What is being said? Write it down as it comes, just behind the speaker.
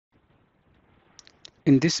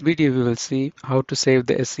In this video, we will see how to save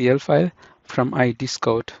the SCL file from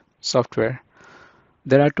IEDScout software.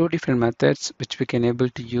 There are two different methods which we can able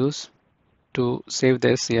to use to save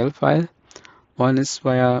the SCL file. One is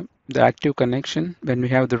via the active connection. When we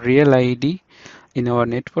have the real IED in our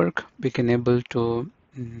network, we can able to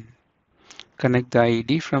connect the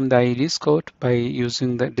IED from the IEDScout by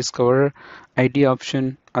using the Discover ID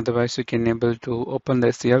option. Otherwise, you can able to open the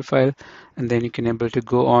SCL file and then you can able to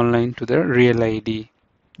go online to the real IED.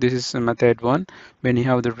 This is method one when you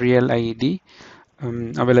have the real IED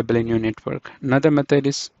available in your network. Another method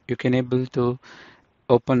is you can able to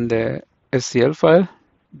open the SCL file,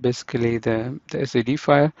 basically the SAD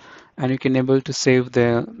file, and you can able to save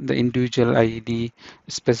the individual IED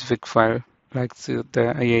specific file, like the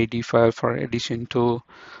IID file for edition 2,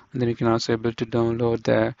 and then you can also able to download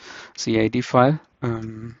the CID file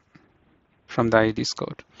from the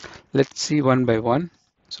IEDScout. Let's see one by one.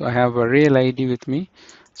 So I have a real ID with me.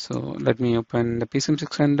 So let me open the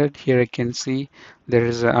PSM600. Here I can see there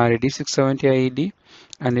is a RAD670 IED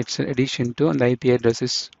and it's an edition 2 and the IP address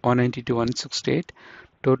is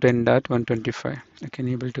 192.168.210.125. I can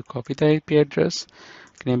able to copy the IP address.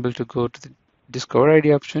 I can able to go to the Discover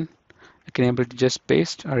ID option. I can able to just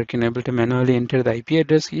paste, or I can able to manually enter the IP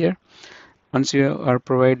address here. Once you are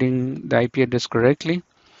providing the IP address correctly,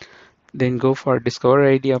 then go for Discover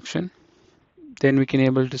ID option. Then we can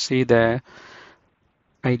able to see the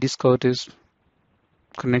IEDScout is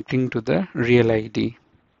connecting to the real ID,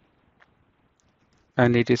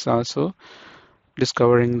 and it is also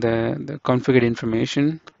discovering the configured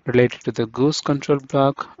information related to the goose control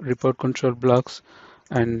block, report control blocks,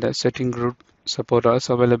 and the setting group support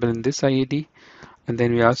also available in this IED. And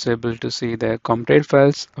then we are also able to see the comp.ted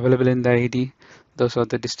files available in the IED. Those are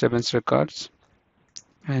the disturbance records.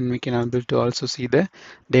 And we can able to also see the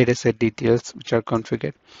dataset details which are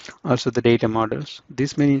configured. Also the data models.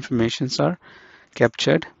 These many informations are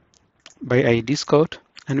captured by IEDScout,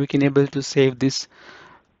 and we can able to save this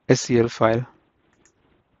SCL file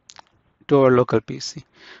to our local PC.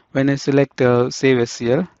 When I select Save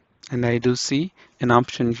SCL, and I do see an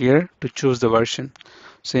option here to choose the version.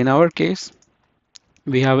 So in our case,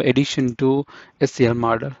 we have edition 2 SCL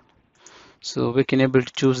model. So we can able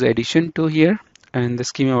to choose the edition 2 here, and the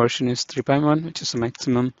schema version is 3.1, which is the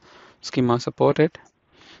maximum schema supported.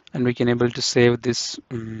 And we can able to save this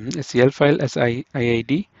SCL file as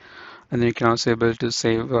IID, and then you can also able to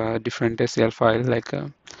save different SCL file like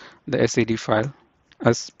the SAD file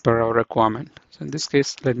as per our requirement. So in this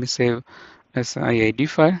case, let me save as IID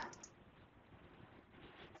file.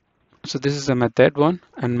 So this is the method one,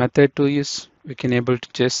 and method two is we can able to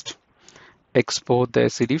just export the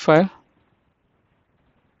SCD file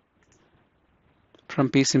from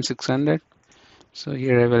PSM600. So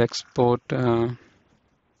here I will export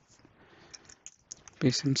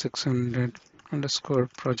PSM600 underscore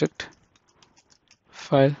project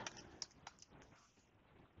file.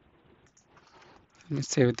 Let me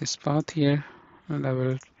save this path here, and I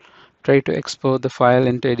will try to export the file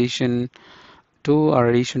into edition 2 or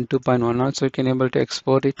edition 2.1 also. You can able to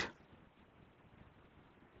export it.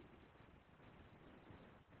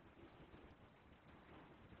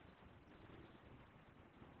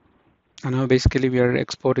 And now basically we are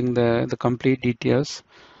exporting the complete details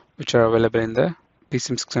which are available in the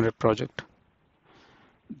PSM600 project.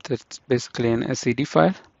 That's basically an SCD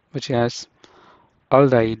file which has all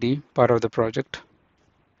the IED part of the project.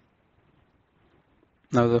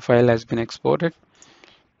 Now the file has been exported.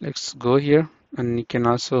 Let's go here, and you can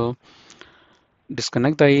also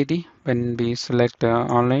disconnect the IED when we select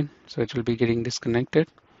online, so it will be getting disconnected.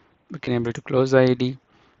 We can able to close the IED.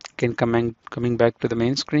 Again, coming back to the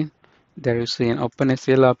main screen, there you see an Open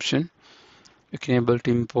SCL option. You can able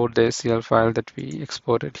to import the SCL file that we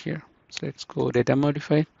exported here. So let's go data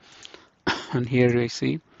modify, and here we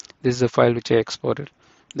see this is the file which I exported,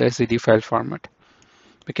 the SCD file format.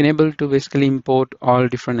 We can able to basically import all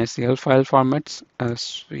different SCL file formats,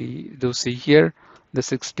 as we do see here. The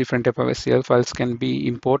 6 different type of SCL files can be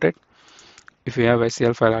imported if you have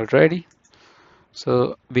SCL file already.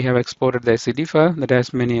 So we have exported the SCD file that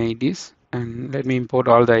has many IDs, and let me import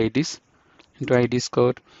all the IDs into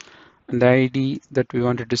IEDScout. And the ID that we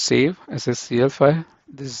wanted to save as a SCL file,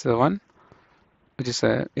 this is the one, which is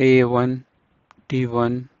a AA1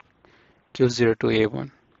 D1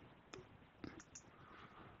 Q02A1.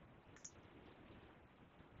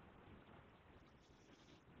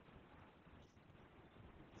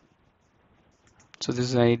 So this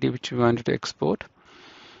is the ID which we wanted to export.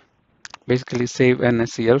 Basically save an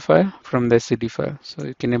SCL file from the SCD file. So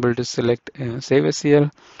you can able to select save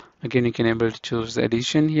SCL. Again, you can able to choose the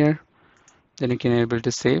edition here. Then you can able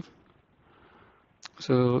to save.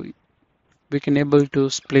 So we can able to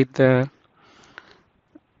split the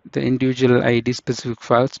individual ID specific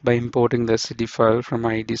files by importing the CD file from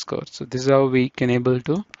IEDScout. So this is how we can able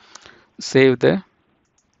to save the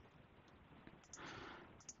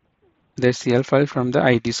SCL file from the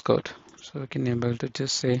IEDScout. So we can able to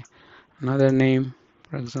just say another name,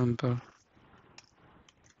 for example,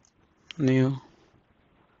 new,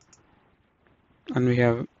 and we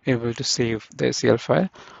have able to save the SCL file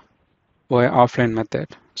via offline method.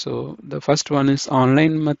 So the first one is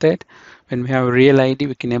online method. When we have a real ID,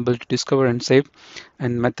 we can able to discover and save.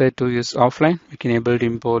 And method two is offline. We can able to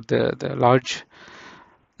import the large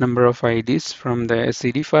number of IDs from the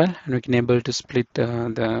SCD file, and we can able to split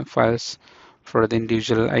the files for the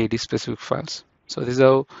individual ID specific files. So this is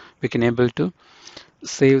how we can able to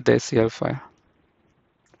save the SCL file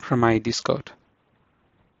from IEDScout.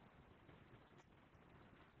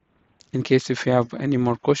 In case if you have any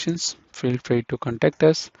more questions, feel free to contact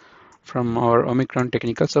us from our Omicron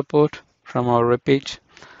technical support from our webpage.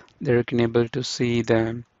 There you can able to see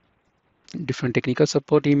the different technical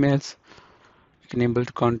support emails. You can able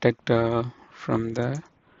to contact from the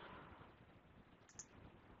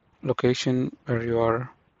location where you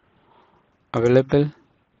are available.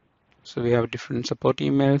 So we have different support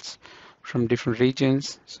emails from different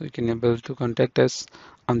regions. So you can able to contact us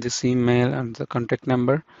on this email and the contact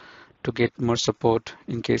number to get more support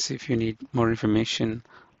in case if you need more information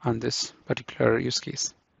on this particular use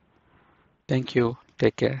case. Thank you.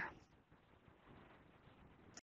 Take care.